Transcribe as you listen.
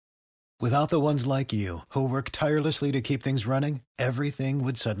Without the ones like you, who work tirelessly to keep things running, everything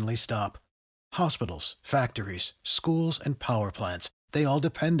would suddenly stop. Hospitals, factories, schools, and power plants, they all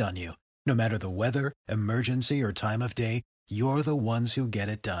depend on you. No matter the weather, emergency, or time of day, you're the ones who get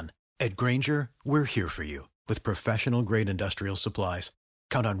it done. At Grainger, we're here for you with professional-grade industrial supplies.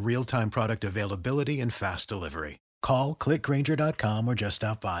 Count on real-time product availability and fast delivery. Call, click Grainger.com, or just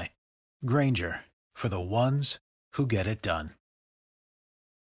stop by. Grainger, for the ones who get it done.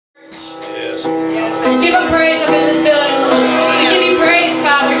 Yes. Give him praise up in this building. We give you praise,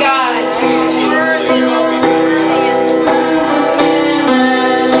 Father God.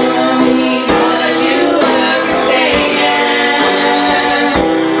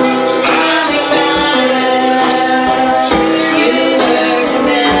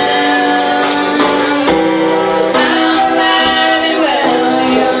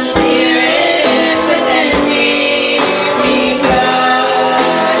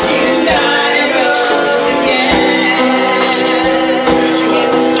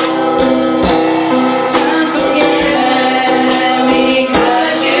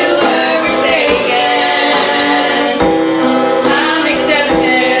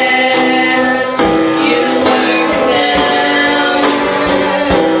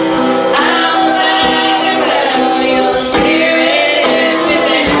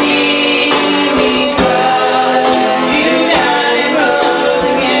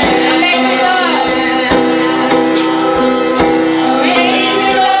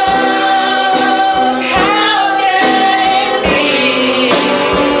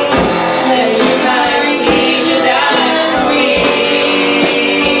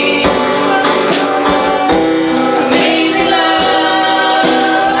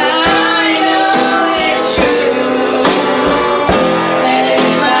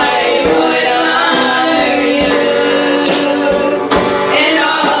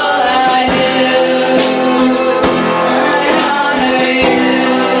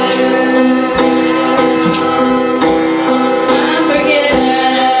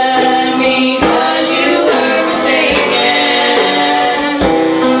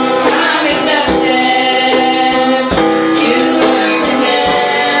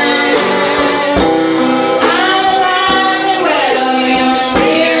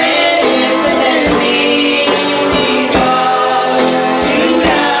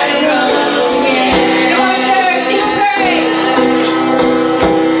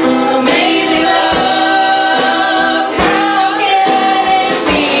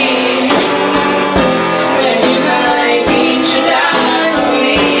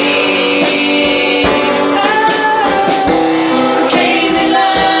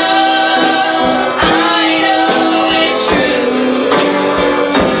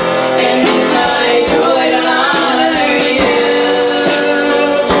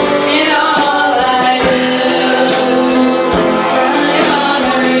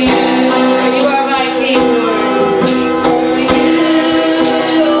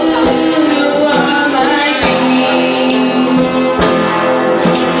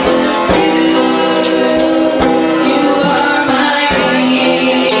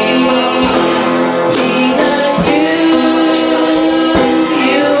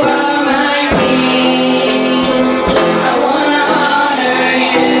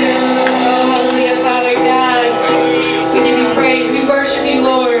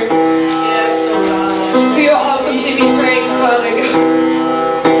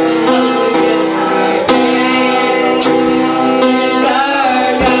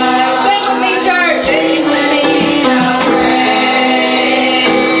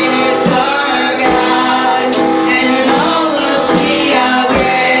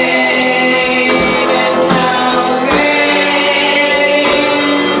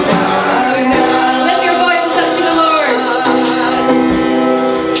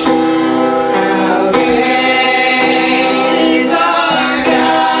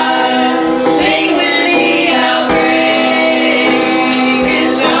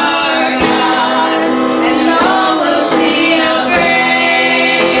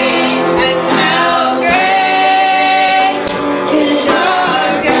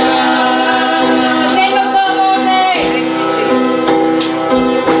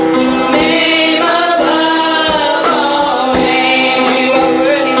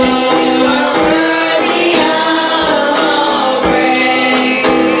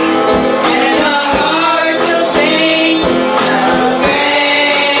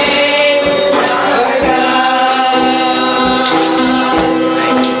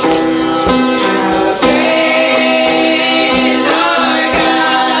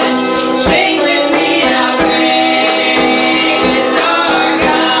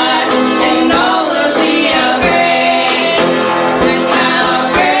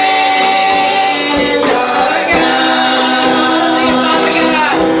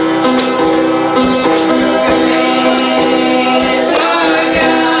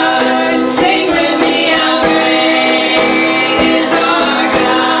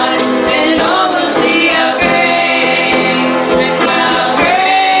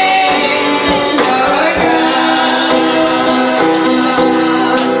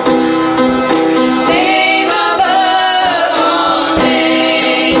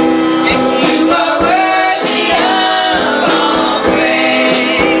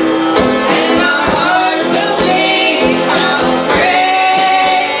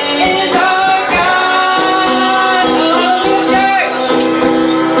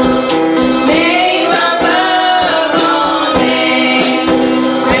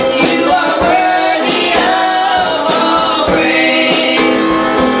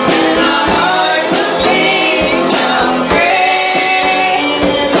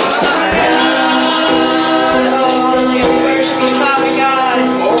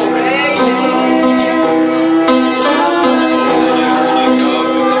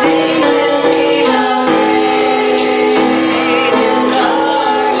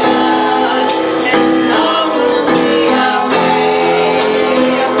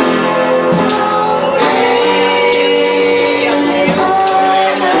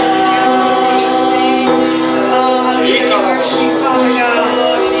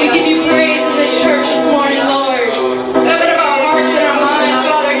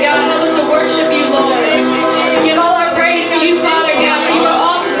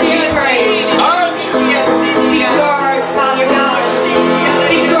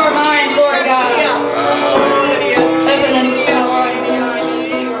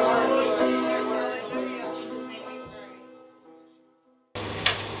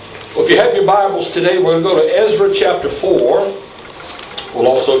 Well, if you have your Bibles today, we're going to go to Ezra chapter 4. We'll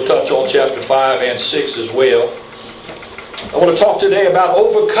also touch on chapter 5 and 6 as well. I want to talk today about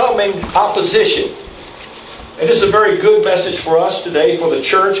overcoming opposition. And this is a very good message for us today, for the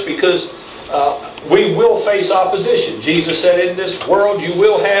church, because we will face opposition. Jesus said, in this world you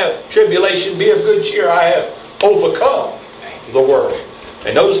will have tribulation. Be of good cheer. I have overcome the world.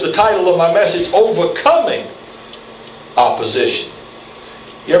 And notice the title of my message, Overcoming Opposition.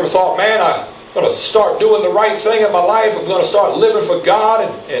 You ever thought, man, I'm going to start doing the right thing in my life. I'm going to start living for God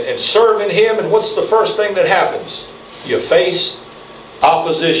and serving Him. And what's the first thing that happens? You face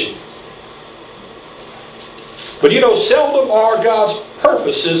opposition. But seldom are God's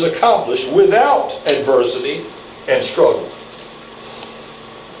purposes accomplished without adversity and struggle.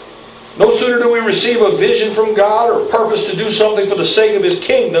 No sooner do we receive a vision from God or purpose to do something for the sake of His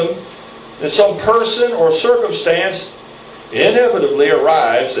kingdom than some person or circumstance inevitably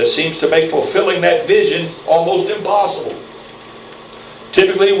arrives that seems to make fulfilling that vision almost impossible.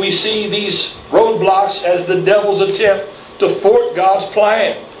 Typically we see these roadblocks as the devil's attempt to thwart God's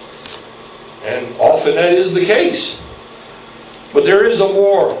plan. And often that is the case. But there is a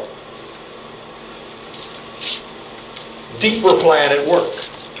more deeper plan at work.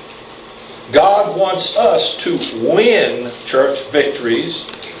 God wants us to win church victories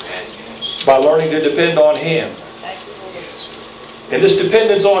by learning to depend on Him. And this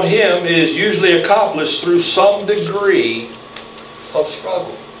dependence on Him is usually accomplished through some degree of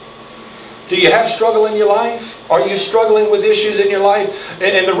struggle. Do you have struggle in your life? Are you struggling with issues in your life?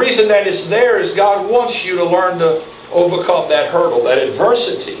 And the reason that it's there is God wants you to learn to overcome that hurdle, that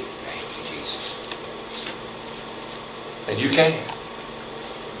adversity. And you can.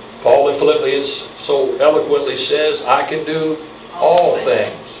 Paul in Philippians so eloquently says, I can do all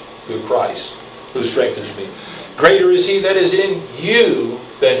things through Christ who strengthens me. Greater is He that is in you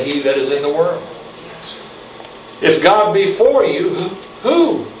than he that is in the world. If God be for you,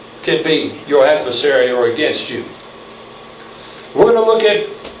 who can be your adversary or against you? We're going to look at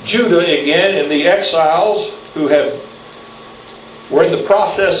Judah again and the exiles who were in the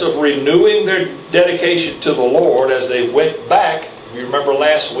process of renewing their dedication to the Lord as they went back. You remember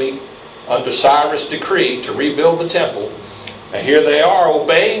last week under Cyrus' decree to rebuild the temple. And here they are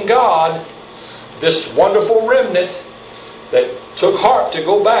obeying God. This wonderful remnant that took heart to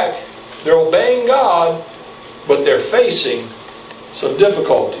go back. They're obeying God, but they're facing some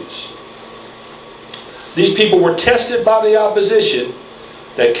difficulties. These people were tested by the opposition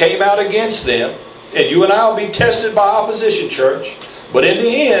that came out against them. And you and I will be tested by opposition, church. But in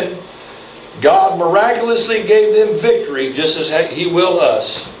the end, God miraculously gave them victory just as He will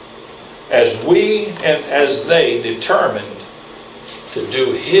us, as we and as they determined to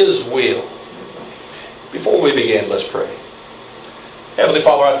do His will. Before we begin, let's pray. Heavenly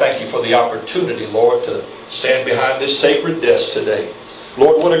Father, I thank You for the opportunity, Lord, to stand behind this sacred desk today.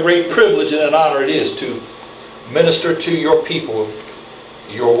 Lord, what a great privilege and an honor it is to minister to Your people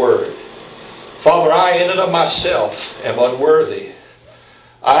Your Word. Father, I in and of myself am unworthy.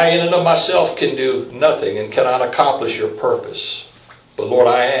 I in and of myself can do nothing and cannot accomplish Your purpose. But Lord,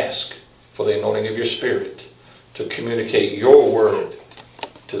 I ask for the anointing of Your Spirit to communicate Your Word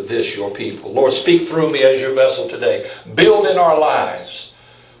to this Your people. Lord, speak through me as Your vessel today. Build in our lives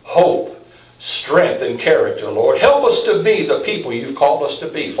hope, strength, and character, Lord. Help us to be the people You've called us to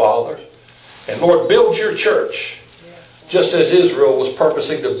be, Father. And Lord, build Your church. Just as Israel was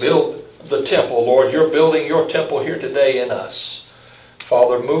purposing to build the temple, Lord, You're building Your temple here today in us.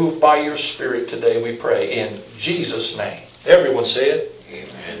 Father, move by Your Spirit today, we pray, in Jesus' name. Everyone said,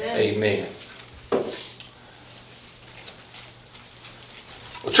 Amen. Amen.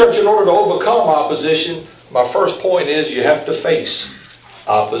 Well, church, in order to overcome opposition, my first point is you have to face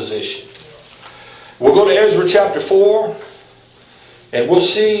opposition. We'll go to Ezra chapter 4, and we'll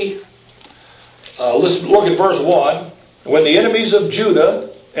see, let's look at verse 1. When the enemies of Judah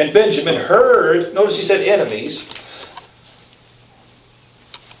and Benjamin heard, notice he said enemies.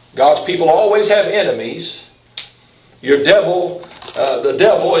 God's people always have enemies. The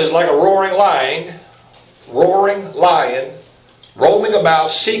devil is like a roaring lion, roaming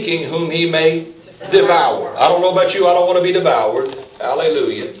about seeking whom he may devour. I don't know about you, I don't want to be devoured.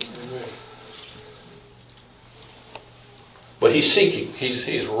 Hallelujah. But he's seeking.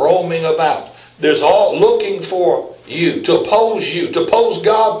 He's roaming about. There's all looking for you, to oppose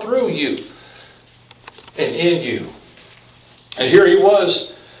God through you and in you. And here he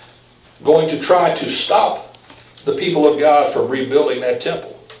was going to try to stop the people of God from rebuilding that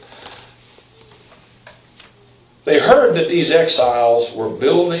temple. They heard that these exiles were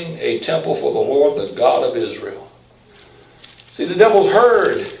building a temple for the Lord, the God of Israel. See, the devil's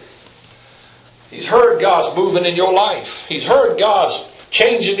heard He's heard God's moving in your life. He's heard God's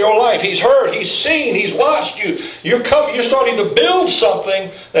changing your life. He's heard, He's seen, He's watched you. You're starting to build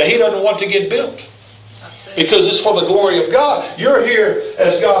something that He doesn't want to get built. Because it's for the glory of God. You're here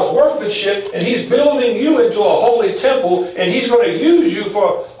as God's workmanship, and He's building you into a holy temple, and He's going to use you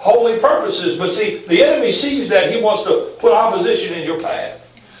for holy purposes. But see, the enemy sees that. He wants to put opposition in your path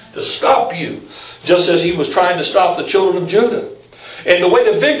to stop you, just as he was trying to stop the children of Judah. And the way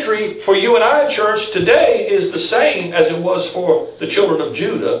to victory for you and I, church, today is the same as it was for the children of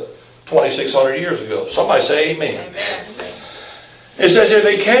Judah 2,600 years ago. Somebody say amen. Amen. It says here,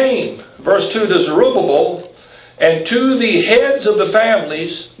 they came, verse 2, to Zerubbabel and to the heads of the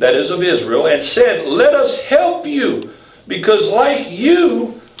families, that is of Israel, and said, let us help you, because like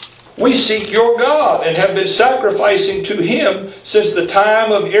you, we seek your God, and have been sacrificing to Him since the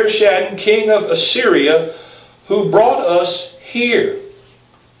time of Esarhaddon, king of Assyria, who brought us here.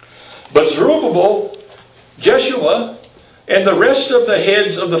 But Zerubbabel, Jeshua, and the rest of the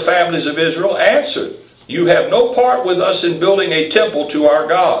heads of the families of Israel answered, you have no part with us in building a temple to our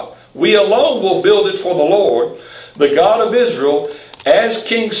God. We alone will build it for the Lord, the God of Israel, as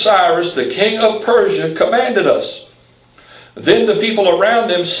King Cyrus, the king of Persia, commanded us. Then the people around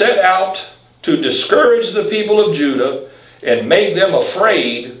them set out to discourage the people of Judah and make them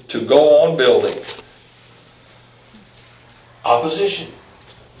afraid to go on building. Opposition.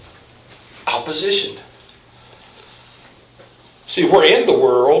 Opposition. See, we're in the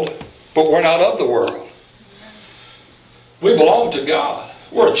world, but we're not of the world. We belong to God.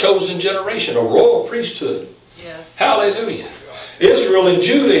 We're a chosen generation, a royal priesthood. Yes. Hallelujah. Israel and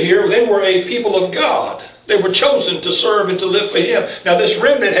Judah here, they were a people of God. They were chosen to serve and to live for Him. Now this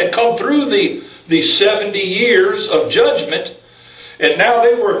remnant had come through the 70 years of judgment, and now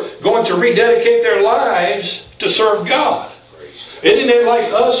they were going to rededicate their lives to serve God. Isn't it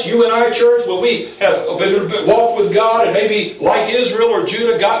like us, you and I, church, when we have walked with God and maybe like Israel or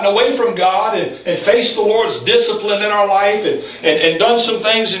Judah gotten away from God and faced the Lord's discipline in our life and done some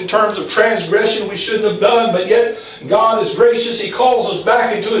things in terms of transgression we shouldn't have done, but yet God is gracious. He calls us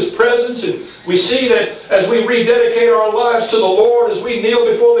back into His presence, and we see that as we rededicate our lives to the Lord, as we kneel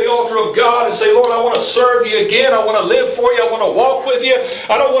before the altar of God and say, Lord, I want to serve you again. I want to live for you. I want to walk with you.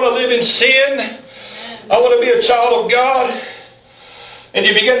 I don't want to live in sin. I want to be a child of God. And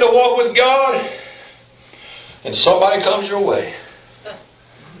you begin to walk with God, and somebody comes your way.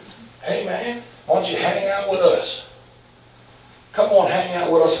 Hey man, why don't you hang out with us? Come on, hang out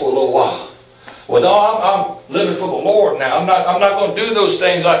with us for a little while. Well, no, I'm living for the Lord now. I'm not going to do those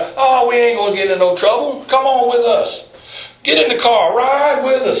things like, oh, we ain't going to get in no trouble. Come on with us. Get in the car, ride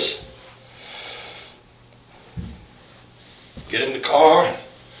with us. Get in the car.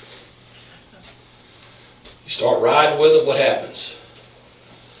 You start riding with them, what happens?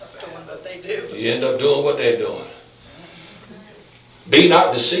 What they do. You end up doing what they're doing. Be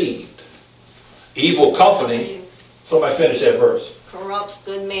not deceived. Evil company. Somebody finish that verse. Corrupts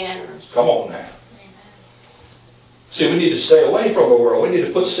good manners. Come on now. See, we need to stay away from the world. We need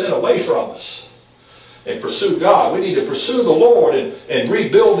to put sin away from us and pursue God. We need to pursue the Lord and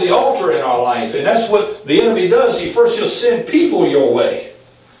rebuild the altar in our life. And that's what the enemy does. He'll send people your way.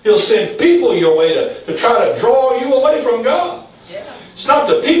 He'll send people your way to try to draw you away from God. Yeah. It's not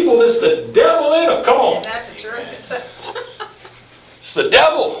the people, it's the devil in them. Come on. That's the truth. It's the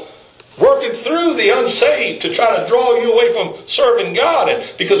devil working through the unsaved to try to draw you away from serving God,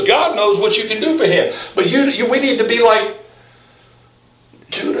 and because God knows what you can do for Him. But we need to be like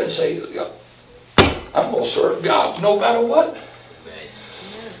Judah and say, I'm going to serve God no matter what.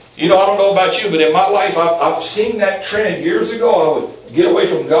 You know, I don't know about you, but in my life, I've seen that trend years ago. I would get away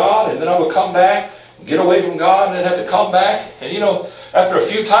from God, and then I would come back, get away from God, and then have to come back. And you know, after a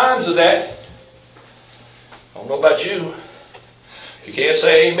few times of that, I don't know about you, if you can't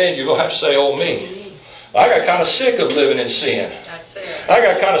say amen, you're going to have to say, oh me. I got kind of sick of living in sin. I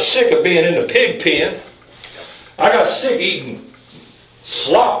got kind of sick of being in the pig pen. I got sick eating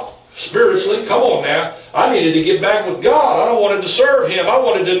slop spiritually. Come on now. I needed to get back with God. I wanted to serve Him. I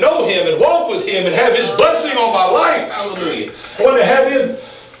wanted to know Him and walk with Him and have His blessing on my life. Hallelujah. I wanted to have Him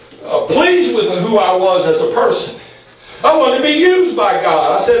pleased with who I was as a person. I wanted to be used by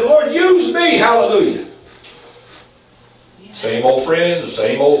God. I said, Lord, use me. Hallelujah. Same old friends, the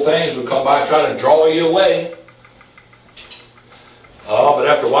same old things would come by trying to draw you away. Oh, but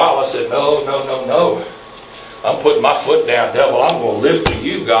after a while I said, no. I'm putting my foot down, devil. I'm going to live for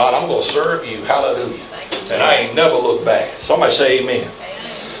you, God. I'm going to serve you. Hallelujah. And I ain't never looked back. Somebody say amen.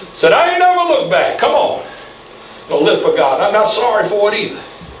 Said, I ain't never looked back. Come on. I'm going to live for God. I'm not sorry for it either.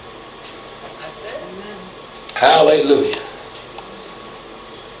 Hallelujah.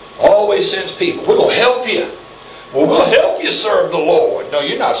 Always sends people. We're going to help you. Well, we'll help you serve the Lord. No,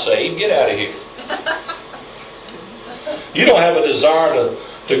 you're not saved. Get out of here. You don't have a desire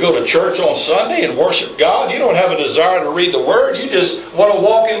to go to church on Sunday and worship God. You don't have a desire to read the Word. You just want to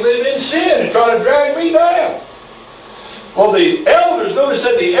walk and live in sin and try to drag me down. Well, the elders, notice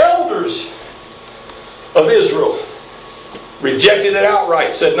that the elders of Israel rejected it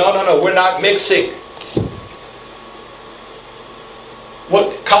outright. Said, no, we're not mixing.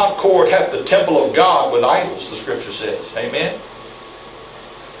 What concord hath the temple of God with idols, the Scripture says. Amen?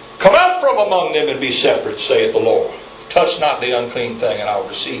 Come out from among them and be separate, saith the Lord. Touch not the unclean thing, and I'll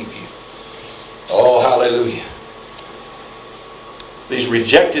receive you. Oh, hallelujah. These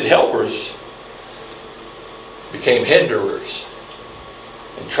rejected helpers became hinderers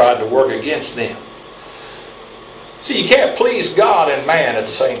and tried to work against them. See, you can't please God and man at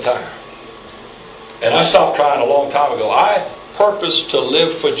the same time. And I stopped trying a long time ago. I purpose to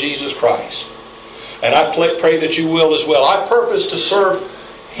live for Jesus Christ. And I pray that you will as well. I purpose to serve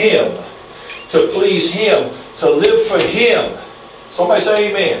Him, to please Him, to live for Him. Somebody say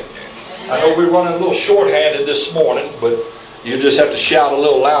amen. I know we're running a little short-handed this morning, but you just have to shout a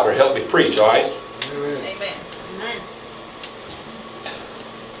little louder. Help me preach, all right? Amen. Amen.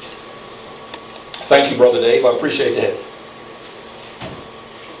 Thank you, Brother Dave. I appreciate that.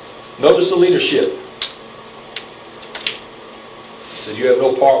 Notice the leadership. He said, you have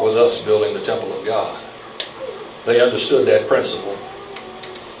no part with us building the temple of God. They understood that principle.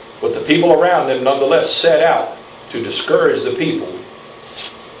 But the people around them nonetheless set out to discourage the people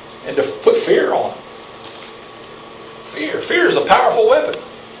and to put fear on them. Fear. Fear is a powerful weapon.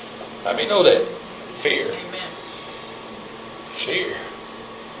 Let me know that. Fear. Amen. Fear.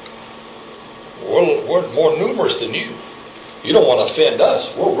 We're more numerous than you. You don't want to offend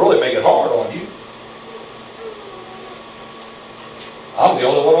us. We'll really make it hard on you. I'm the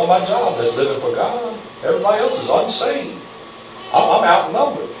only one on my job that's living for God. Everybody else is unsaved. I'm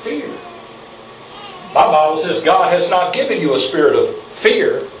outnumbered. Fear. My Bible says God has not given you a spirit of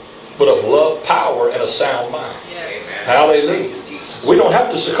fear, but of love, power, and a sound mind. Yes. Hallelujah. We don't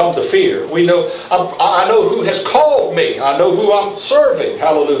have to succumb to fear. We know. I know who has called me. I know who I'm serving.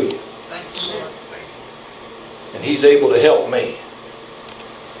 Hallelujah. Thank you, Lord. And He's able to help me.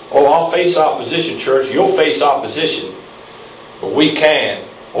 Oh, I'll face opposition, church. You'll face opposition. But we can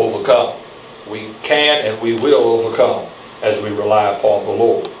overcome. We can and we will overcome as we rely upon the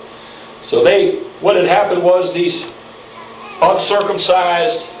Lord. So what had happened was these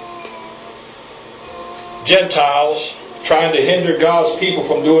uncircumcised Gentiles trying to hinder God's people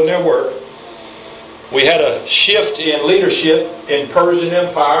from doing their work. We had a shift in leadership in Persian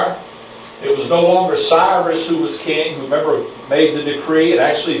Empire. It was no longer Cyrus who was king, who remember made the decree and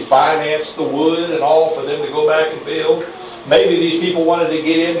actually financed the wood and all for them to go back and build. Maybe these people wanted to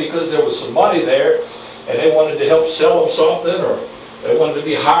get in because there was some money there and they wanted to help sell them something, or they wanted to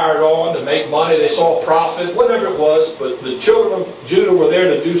be hired on to make money. They saw profit, whatever it was. But the children of Judah were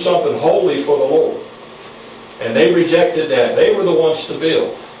there to do something holy for the Lord. And they rejected that. They were the ones to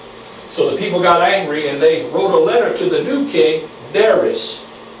build. So the people got angry and they wrote a letter to the new king, Darius.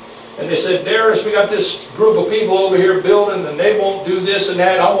 And they said, Darius, we got this group of people over here building and they won't do this and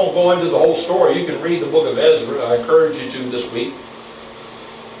that. I won't go into the whole story. You can read the book of Ezra. I encourage you to this week.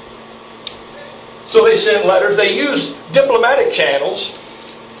 So they sent letters. They used diplomatic channels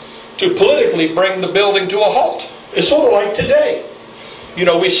to politically bring the building to a halt. It's sort of like today. You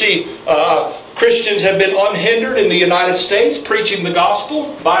know, we see Christians have been unhindered in the United States preaching the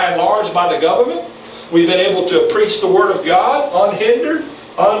gospel, by and large, by the government. We've been able to preach the Word of God unhindered.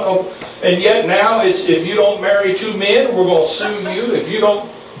 And yet now it's, if you don't marry two men, we're going to sue you. If you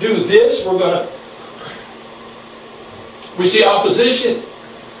don't do this, we're going to... We see opposition.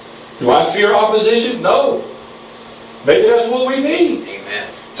 Do I fear opposition? No. Maybe that's what we need.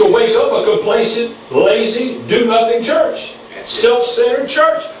 Amen. To wake up a complacent, lazy, do-nothing church. Self-centered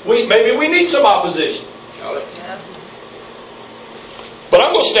church. Maybe we need some opposition. But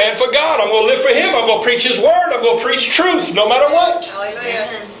I'm going to stand for God. I'm going to live for Him. I'm going to preach His Word. I'm going to preach truth no matter what.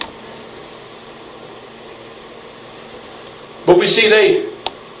 Hallelujah. But we see they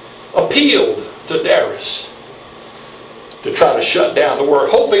appealed to Darius to try to shut down the Word,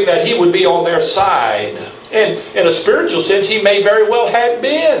 hoping that he would be on their side. And in a spiritual sense, he may very well have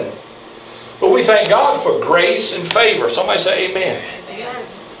been. But we thank God for grace and favor. Somebody say amen. Amen.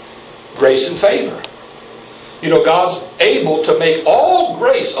 Grace and favor. You know, God's able to make all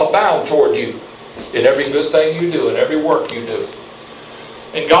grace abound toward you in every good thing you do, in every work you do.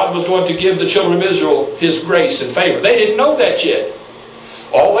 And God was going to give the children of Israel His grace and favor. They didn't know that yet.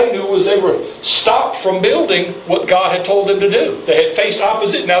 All they knew was they were stopped from building what God had told them to do. They had faced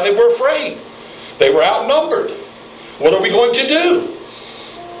opposition. Now they were afraid. They were outnumbered. What are we going to do?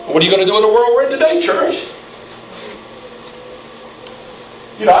 What are you going to do in the world we're in today, church?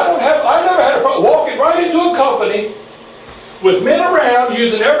 You know, I never had a problem walking right into a company with men around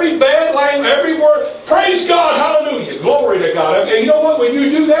using every bad language, every word. Praise God, hallelujah, glory to God. And you know what? When you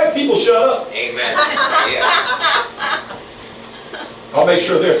do that, people shut up. Amen. Yeah. I'll make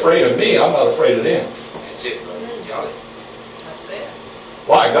sure they're afraid of me. I'm not afraid of them. That's it, brother. Got it. That's it.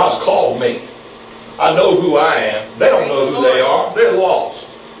 Why? God's called me. I know who I am. They don't know who they are. They're lost.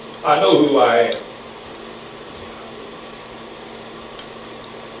 I know who I am.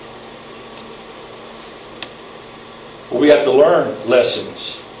 We have to learn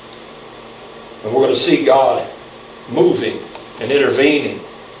lessons. And we're going to see God moving and intervening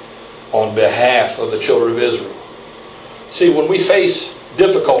on behalf of the children of Israel. See, when we face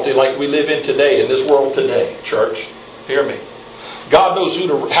difficulty like we live in today, in this world today, church, hear me. God knows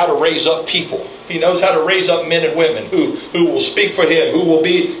how to raise up people. He knows how to raise up men and women who will speak for Him, who will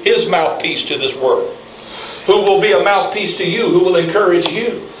be His mouthpiece to this world, who will be a mouthpiece to you, who will encourage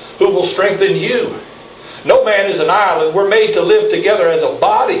you, who will strengthen you. No man is an island. We're made to live together as a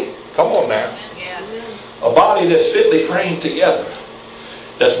body. Come on now. Yes. A body that's fitly framed together.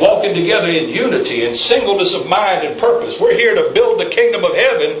 That's walking together in unity and singleness of mind and purpose. We're here to build the kingdom of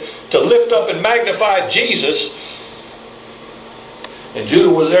heaven, to lift up and magnify Jesus. And Judah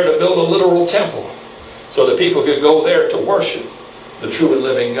was there to build a literal temple so that people could go there to worship the true and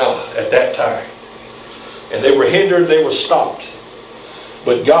living God at that time. And they were hindered, they were stopped.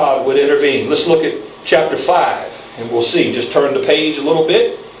 But God would intervene. Let's look at chapter 5 and we'll see. Just turn the page a little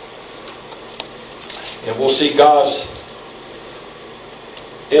bit and we'll see God's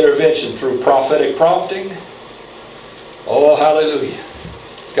intervention through prophetic prompting. Oh, hallelujah.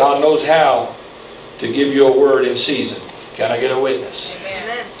 God knows how to give you a word in season. Can I get a witness?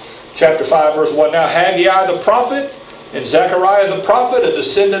 Amen. Chapter 5 verse 1. Now Haggai the prophet and Zechariah the prophet, a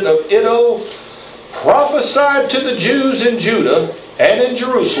descendant of Iddo, prophesied to the Jews in Judah and in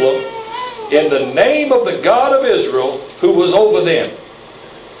Jerusalem in the name of the God of Israel who was over them.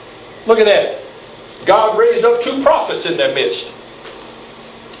 Look at that. God raised up 2 prophets in their midst.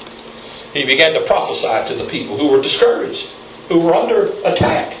 He began to prophesy to the people who were discouraged, who were under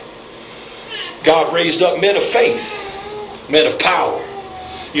attack. God raised up men of faith, men of power.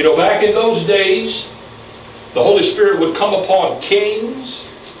 You know, back in those days, the Holy Spirit would come upon kings.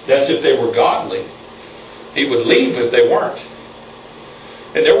 That's if they were godly. He would leave if they weren't.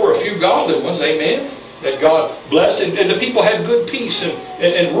 And there were a few godly ones, amen, that God blessed. And the people had good peace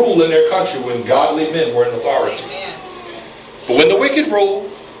and rule in their country when godly men were in authority. Amen. But when the wicked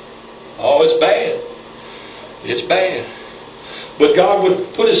rule, oh, it's bad. It's bad. But God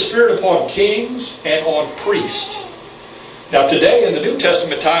would put His Spirit upon kings and on priests. Now today in the New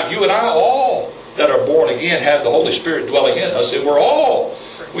Testament time, you and I, all that are born again, have the Holy Spirit dwelling in us. And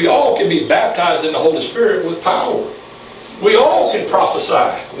we all can be baptized in the Holy Spirit with power. We all can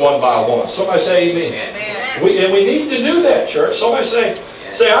prophesy one by one. Somebody say amen. Amen. We need to do that, church. Somebody say,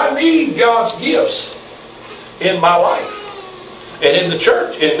 I need God's gifts in my life. And in the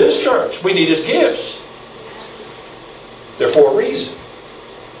church, in this church, we need His gifts. They're for a reason.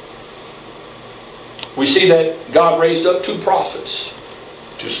 We see that God raised up 2 prophets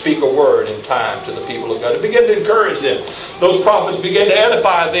to speak a word in time to the people of God. To begin to encourage them. Those prophets began to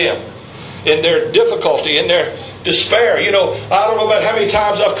edify them in their difficulty, in their despair. You know, I don't know about how many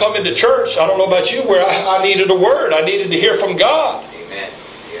times I've come into church, I don't know about you, where I needed a word. I needed to hear from God. Amen.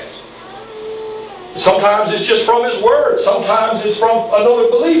 Yes. Sometimes it's just from His Word. Sometimes it's from another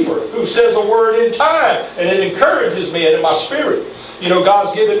believer who says a word in time and it encourages me in my spirit. You know,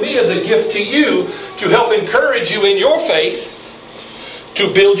 God's given me as a gift to you to help encourage you in your faith,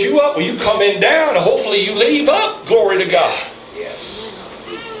 to build you up when you come in down, and hopefully you leave up. Glory to God. Yes.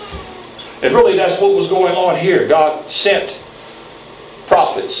 And really that's what was going on here. God sent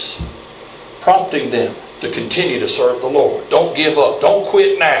prophets, prompting them to continue to serve the Lord. Don't give up. Don't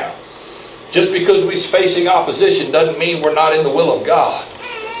quit now. Just because we're facing opposition doesn't mean we're not in the will of God.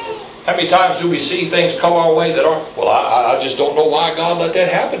 How many times do we see things come our way that aren't, well, I just don't know why God let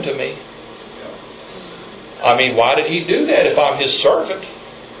that happen to me. I mean, why did He do that if I'm His servant?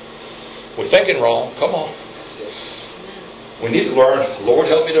 We're thinking wrong. Come on. We need to learn, Lord,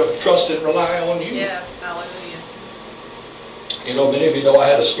 help me to trust and rely on You. Yes, hallelujah. You know, many of you know I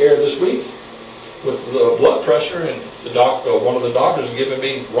had a scare this week with the blood pressure, and one of the doctors giving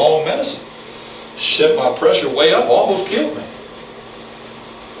me wrong medicine. Set my pressure way up, almost killed me.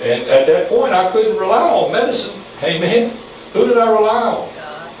 And at that point, I couldn't rely on medicine. Amen. Who did I rely on? God.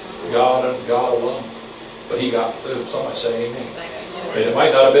 God and God alone. But he got through. Somebody say amen. Thank you, And Lord. it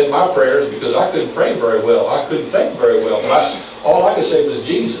might not have been my prayers because I couldn't pray very well. I couldn't think very well. But all I could say was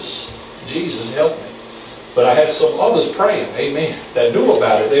Jesus. Jesus help me. But I had some others praying, amen, that knew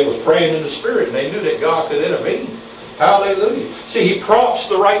about it. They was praying in the Spirit and they knew that God could intervene. Hallelujah. See, he prompts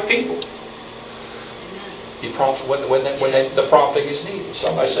the right people. He prompts when the prompting is needed.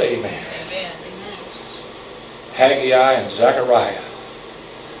 Somebody say amen. Amen. Haggai and Zechariah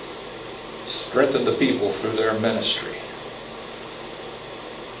strengthened the people through their ministry.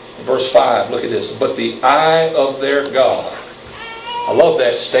 Verse 5, look at this. But the eye of their God, I love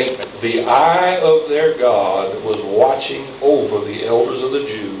that statement. The eye of their God was watching over the elders of the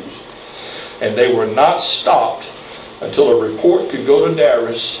Jews, and they were not stopped until a report could go to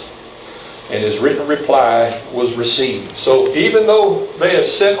Darius and his written reply was received. So even though they had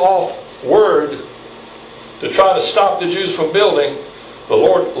sent off word to try to stop the Jews from building, the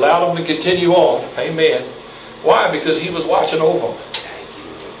Lord allowed them to continue on. Amen. Why? Because he was watching over them.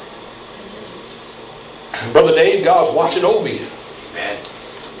 Brother Dave, God's watching over you. Amen.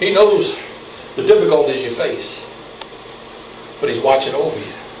 He knows the difficulties you face, but he's watching over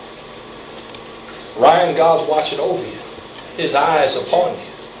you. Ryan, God's watching over you. His eye is upon you.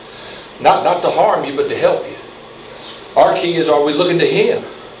 Not to harm you, but to help you. Our key is, are we looking to him?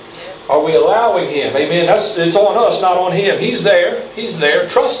 Are we allowing him? Amen. It's on us, not on him. He's there. He's there.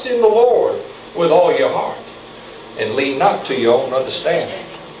 Trust in the Lord with all your heart and lean not to your own understanding.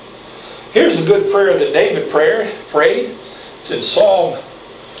 Here's a good prayer that David prayed. It's in the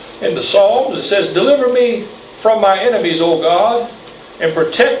Psalms. It says, deliver me from my enemies, O God, and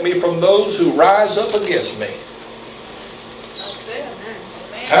protect me from those who rise up against me. That's it. Amen.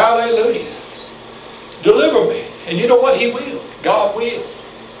 Hallelujah. Deliver me. And you know what? He will. God will.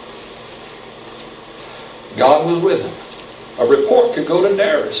 God was with him. A report could go to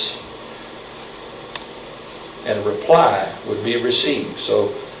Darius, and a reply would be received.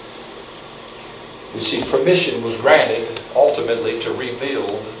 So we see permission was granted ultimately to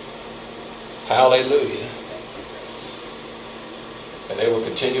rebuild. Hallelujah. And they were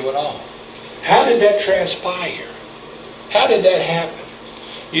continuing on. How did that transpire? How did that happen?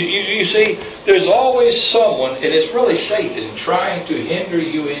 You see, there's always someone, and it's really Satan, trying to hinder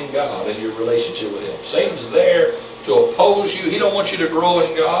you in God and your relationship with him. Satan's there to oppose you. He don't want you to grow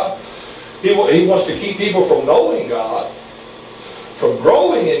in God. He wants to keep people from knowing God, from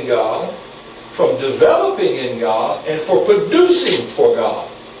growing in God, from developing in God, and for producing for God.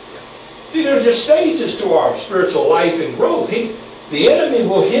 See, there's just stages to our spiritual life and growth. The enemy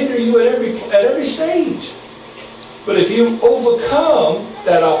will hinder you at every stage. But if you overcome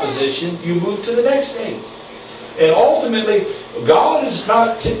that opposition, you move to the next stage. And ultimately, God is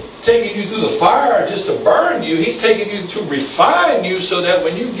not taking you through the fire just to burn you. He's taking you to refine you so that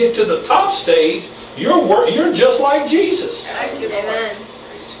when you get to the top stage, you're just like Jesus. Thank you, Lord. Amen.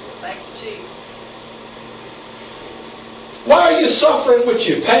 Thank you, Jesus. Why are you suffering with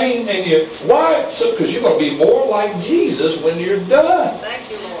your pain and why? Because you're going to be more like Jesus when you're done. Thank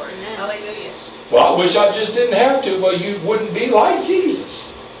you, Lord. Amen. Hallelujah. Well, I wish I just didn't have to, but you wouldn't be like Jesus.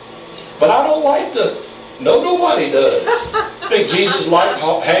 But I don't like to. No, nobody does. Think Jesus liked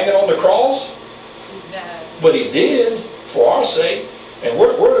hanging on the cross? No. But he did for our sake. And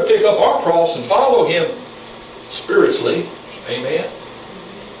we're to pick up our cross and follow him spiritually. Amen.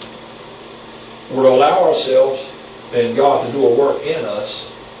 We're to allow ourselves and God to do a work in us,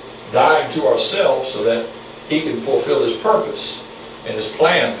 dying to ourselves so that he can fulfill his purpose and his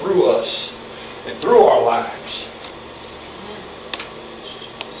plan through us and through our lives.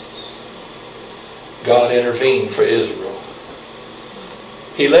 God intervened for Israel.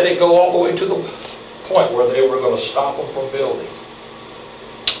 He let it go all the way to the point where they were going to stop them from building.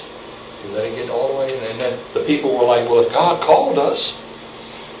 He let it get all the way in. And then the people were like, well, if God called us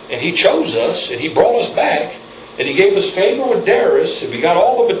and he chose us and he brought us back and he gave us favor with Darius and we got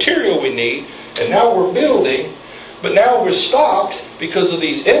all the material we need and now we're building, but now we're stopped because of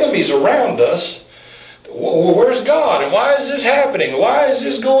these enemies around us. Well, where's God? And why is this happening? Why is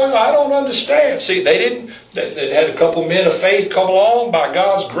this going on? I don't understand. See, they had a couple men of faith come along by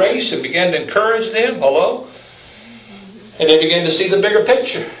God's grace and began to encourage them. Hello? And they began to see the bigger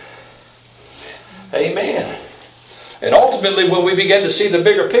picture. Amen. And ultimately, when we begin to see the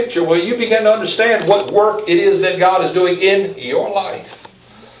bigger picture, well, you begin to understand what work it is that God is doing in your life.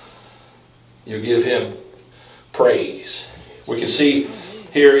 You give him praise. We can see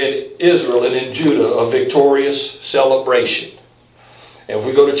here in Israel and in Judah a victorious celebration. And if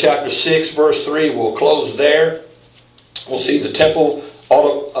we go to chapter 6, verse 3, we'll close there. We'll see the temple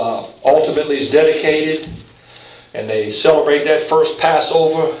ultimately is dedicated. And they celebrate that first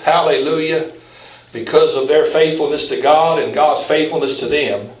Passover. Hallelujah. Because of their faithfulness to God and God's faithfulness to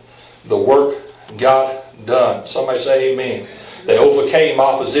them, the work got done. Somebody say amen. They overcame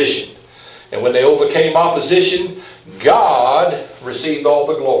opposition. And when they overcame opposition, God received all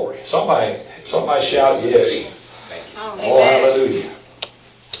the glory. Somebody shout yes. Oh, hallelujah.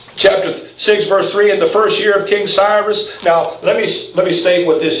 Chapter 6, verse 3, in the first year of King Cyrus. Now, let me state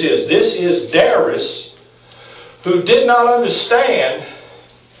what this is. This is Darius, who did not understand,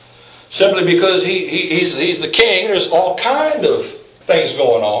 simply because he's the king. There's all kind of things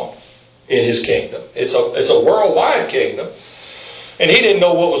going on in his kingdom. It's a worldwide kingdom. And he didn't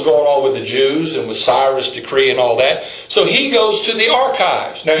know what was going on with the Jews and with Cyrus' decree and all that. So he goes to the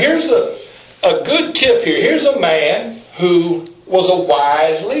archives. Now here's a good tip here. Here's a man who was a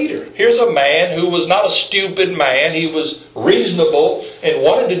wise leader. Here's a man who was not a stupid man. He was reasonable and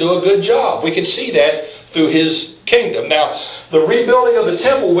wanted to do a good job. We can see that through his kingdom. Now, the rebuilding of the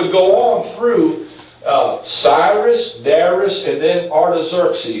temple would go on through Cyrus, Darius, and then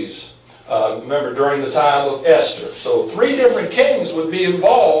Artaxerxes. Remember, during the time of Esther. So 3 different kings would be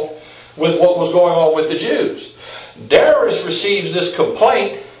involved with what was going on with the Jews. Darius receives this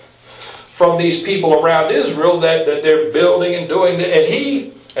complaint from these people around Israel that they're building and doing, and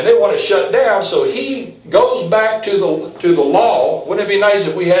they want to shut down. So he goes back to the law. Wouldn't it be nice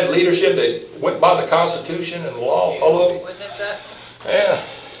if we had leadership that went by the Constitution and the law? Hello? Wouldn't it that? Yeah.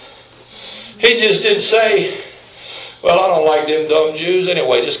 He just didn't say, well, I don't like them dumb Jews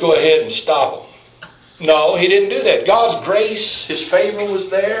anyway, just go ahead and stop them. No, he didn't do that. God's grace, His favor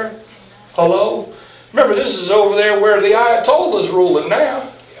was there. Hello? Remember, this is over there where the Ayatollah is ruling now.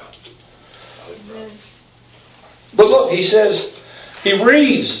 But look, he says, he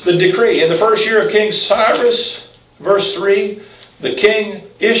reads the decree. In the first year of King Cyrus, verse 3, the king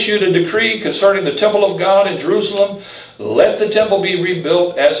issued a decree concerning the temple of God in Jerusalem. Let the temple be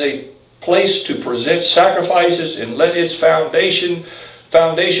rebuilt as a place to present sacrifices, and let its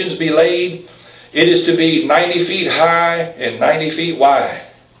foundations be laid. It is to be 90 feet high and 90 feet wide.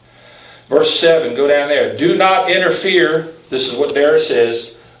 Verse 7, go down there. Do not interfere, this is what Darius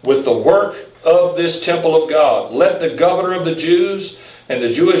says, with the work of this temple of God. Let the governor of the Jews and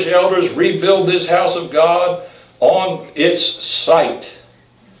the Jewish elders rebuild this house of God on its site.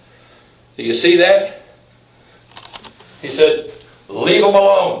 Do you see that? He said, leave them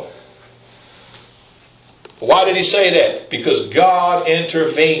alone. Why did he say that? Because God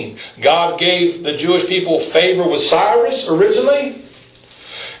intervened. God gave the Jewish people favor with Cyrus originally,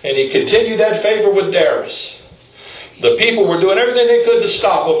 and He continued that favor with Darius. The people were doing everything they could to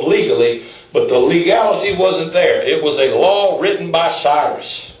stop them legally, but the legality wasn't there. It was a law written by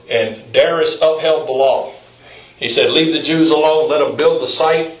Cyrus, and Darius upheld the law. He said, leave the Jews alone, let them build the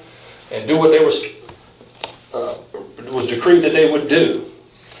site, and do what they was decreed that they would do.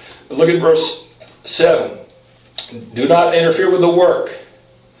 But look at verse 7. Do not interfere with the work.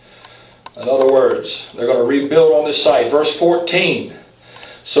 In other words, they're going to rebuild on this site. Verse 14.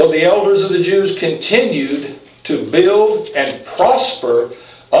 So the elders of the Jews continued to build and prosper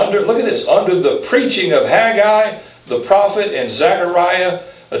under the preaching of Haggai, the prophet, and Zechariah,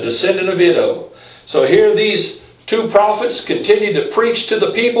 a descendant of Iddo. So here these 2 prophets continued to preach to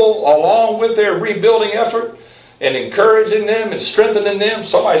the people along with their rebuilding effort and encouraging them and strengthening them.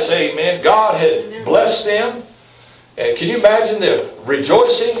 Somebody say, amen. God had blessed them. And can you imagine the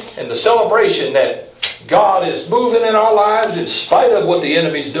rejoicing and the celebration that God is moving in our lives in spite of what the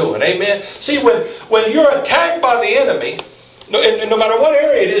enemy's doing? Amen. See, when you're attacked by the enemy, no matter what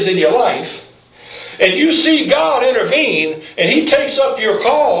area it is in your life, and you see God intervene, and He takes up your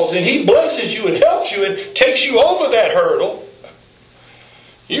cause, and He blesses you and helps you and takes you over that hurdle,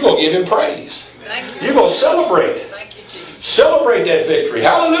 you're going to give Him praise. Thank you. You're going to celebrate. Thank you, Jesus. Celebrate that victory.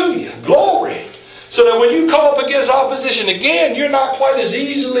 Hallelujah. Glory. So that when you come up against opposition again, you're not quite as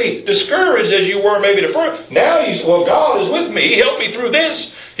easily discouraged as you were maybe the first. Now you say, well, God is with me. He helped me through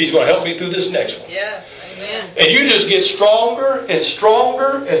this. He's going to help me through this next one. Yes. Amen. And you just get stronger and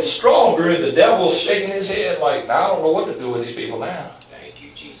stronger and stronger, and the devil's shaking his head like, I don't know what to do with these people now. Thank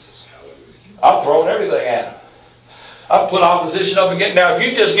you, Jesus. Hallelujah. I've thrown everything at them. I've put opposition up again. Now, if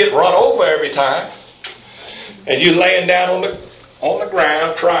you just get run over every time, and you're laying down on the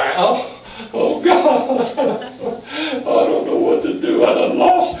ground crying, oh God, I don't know what to do. I done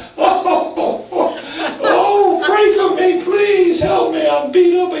lost. Oh, pray for me, please. Help me. I'm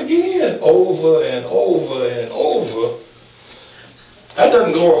beat up again. Over and over and over. That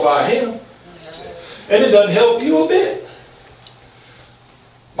doesn't glorify Him. And it doesn't help you a bit.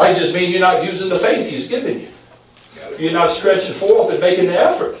 Might just mean you're not using the faith He's given you. You're not stretching forth and making the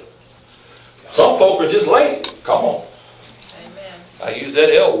effort. Some folk are just late. Come on. Amen. I use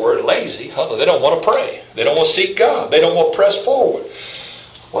that L word, lazy. They don't want to pray. They don't want to seek God. They don't want to press forward.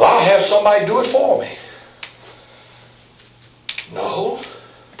 Well, I'll have somebody do it for me. No.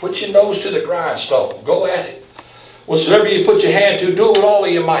 Put your nose to the grindstone. Go at it. Whatsoever you put your hand to, do it with all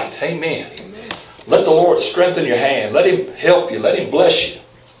of your might. Amen. Let the Lord strengthen your hand. Let Him help you. Let Him bless you.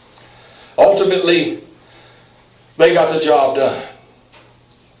 Ultimately, they got the job done.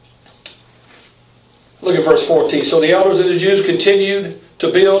 Look at verse 14. So the elders of the Jews continued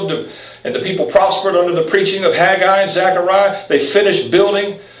to build, and the people prospered under the preaching of Haggai and Zechariah. They finished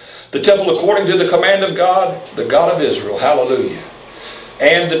building the temple according to the command of God, the God of Israel. Hallelujah.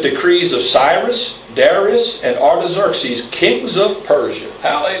 And the decrees of Cyrus, Darius, and Artaxerxes, kings of Persia.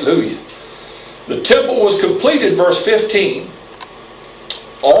 Hallelujah. The temple was completed, verse 15,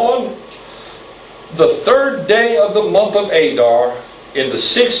 on the 3rd day of the month of Adar, in the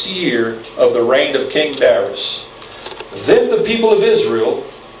 6th year of the reign of King Darius. Then the people of Israel,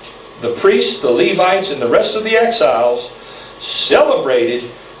 the priests, the Levites, and the rest of the exiles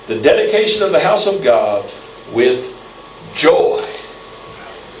celebrated the dedication of the house of God with joy.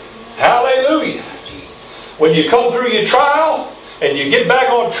 Hallelujah. When you come through your trial and you get back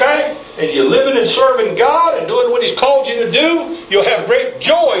on track and you're living and serving God and doing what He's called you to do, you'll have great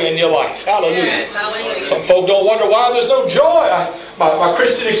joy in your life. Hallelujah. Yes, hallelujah. Some folk don't wonder why there's no joy. My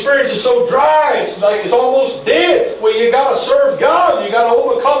Christian experience is so dry. It's like it's almost dead. Well, you got to serve God. You got to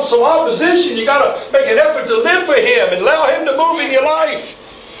overcome some opposition. You got to make an effort to live for Him and allow Him to move in your life.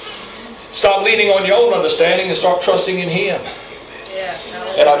 Stop leaning on your own understanding and start trusting in Him. Yes,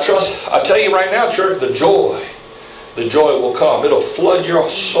 And I tell you right now, church, the joy will come. It'll flood your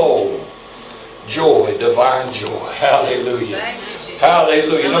soul. Joy, divine joy. Hallelujah. Thank you, Jesus.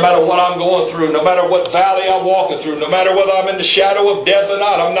 Hallelujah. No matter what I'm going through, no matter what valley I'm walking through, no matter whether I'm in the shadow of death or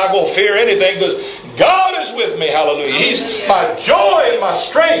not, I'm not going to fear anything because God is with me. Hallelujah. He's my joy and my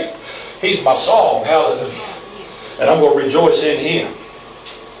strength. He's my song. Hallelujah. And I'm going to rejoice in Him.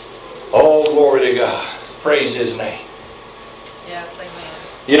 Oh, glory to God. Praise His name. Yes, amen.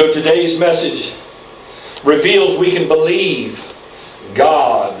 You know, today's message reveals we can believe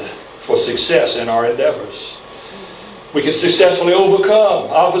God for success in our endeavors. We can successfully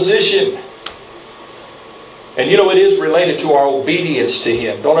overcome opposition. And you know, it is related to our obedience to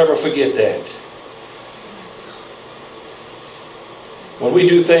Him. Don't ever forget that. When we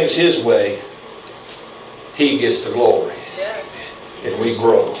do things His way, He gets the glory. Yes. And we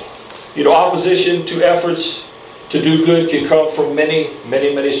grow. You know, opposition to efforts to do good can come from many,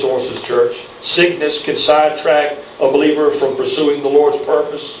 many, many sources, church. Sickness can sidetrack a believer from pursuing the Lord's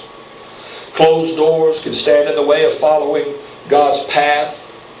purpose. Closed doors can stand in the way of following God's path.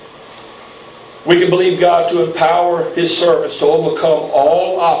 We can believe God to empower His servants to overcome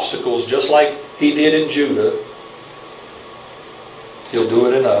all obstacles just like He did in Judah. He'll do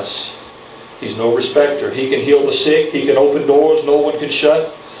it in us. He's no respecter. He can heal the sick. He can open doors no one can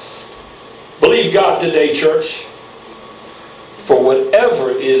shut. Believe God today, church, for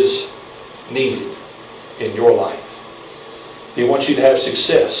whatever is needed in your life. He wants you to have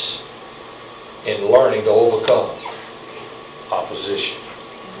success in learning to overcome opposition.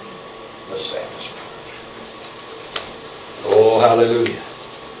 Let's stand this morning. Oh, hallelujah.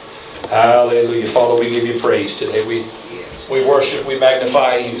 Hallelujah. Father, we give You praise today. We worship, we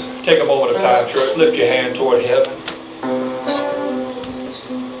magnify You. Take a moment of time, church. Lift your hand toward heaven.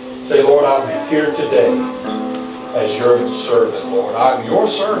 Say, Lord, I'm here today as Your servant, Lord. I'm Your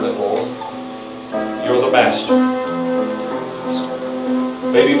servant, Lord. You're the master.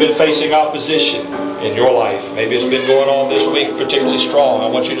 Maybe you've been facing opposition in your life. Maybe it's been going on this week particularly strong. I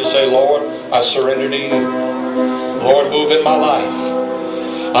want you to say, Lord, I surrender to You. Lord, move in my life.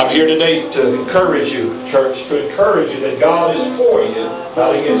 I'm here today to encourage you, church, to encourage you that God is for you,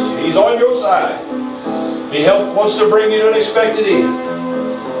 not against you. He's on your side. He wants to bring you to an expected end.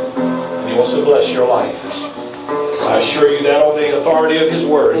 And He wants to bless your life. I assure you that on the authority of His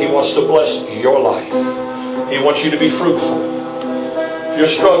Word, He wants to bless your life. He wants you to be fruitful. If you're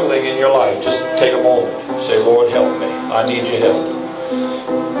struggling in your life, just take a moment. Say, Lord, help me. I need Your help.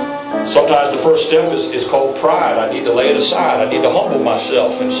 Sometimes the first step is called pride. I need to lay it aside. I need to humble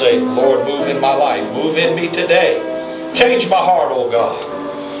myself and say, Lord, move in my life. Move in me today. Change my heart, oh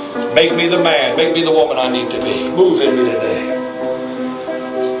God. Make me the man. Make me the woman I need to be. Move in me today.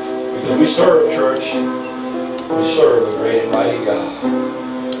 Because we serve, church. We serve a great and mighty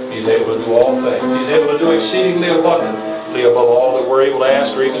God. He's able to do all things. He's able to do exceedingly abundantly above all that we're able to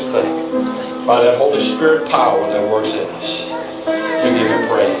ask or even think. By that Holy Spirit power that works in us. We give Him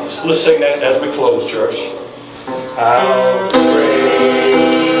praise. Let's sing that as we close, church. How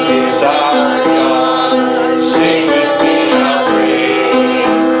great is our God.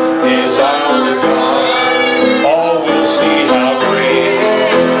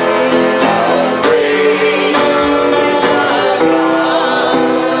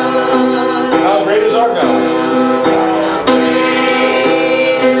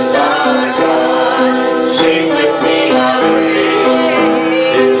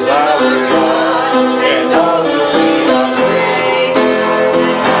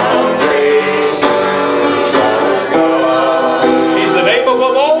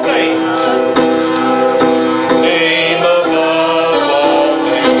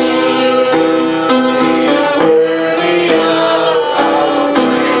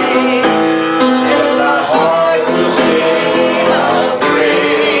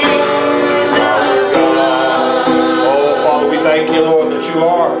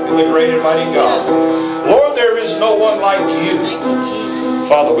 are, the great and mighty God. Lord, there is no one like you.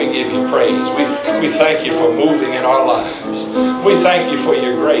 Father, we give you praise. We thank you for moving in our lives. We thank you for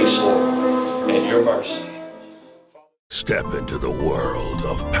your grace, Lord, and your mercy. Step into the world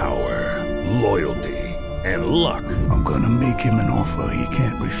of power, loyalty, and luck. I'm gonna make him an offer he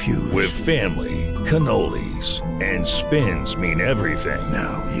can't refuse. With family, cannolis, and spins mean everything.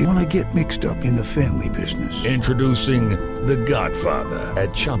 Now, you wanna get mixed up in the family business. Introducing The Godfather at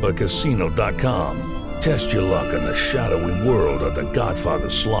ChumbaCasino.com. Test your luck in the shadowy world of The Godfather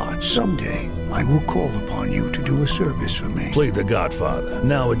slot. Someday, I will call upon you to do a service for me. Play The Godfather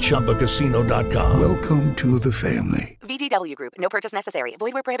now at ChumbaCasino.com. Welcome to the family. VGW Group. No purchase necessary.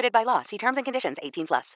 Void where prohibited by law. See terms and conditions. 18+.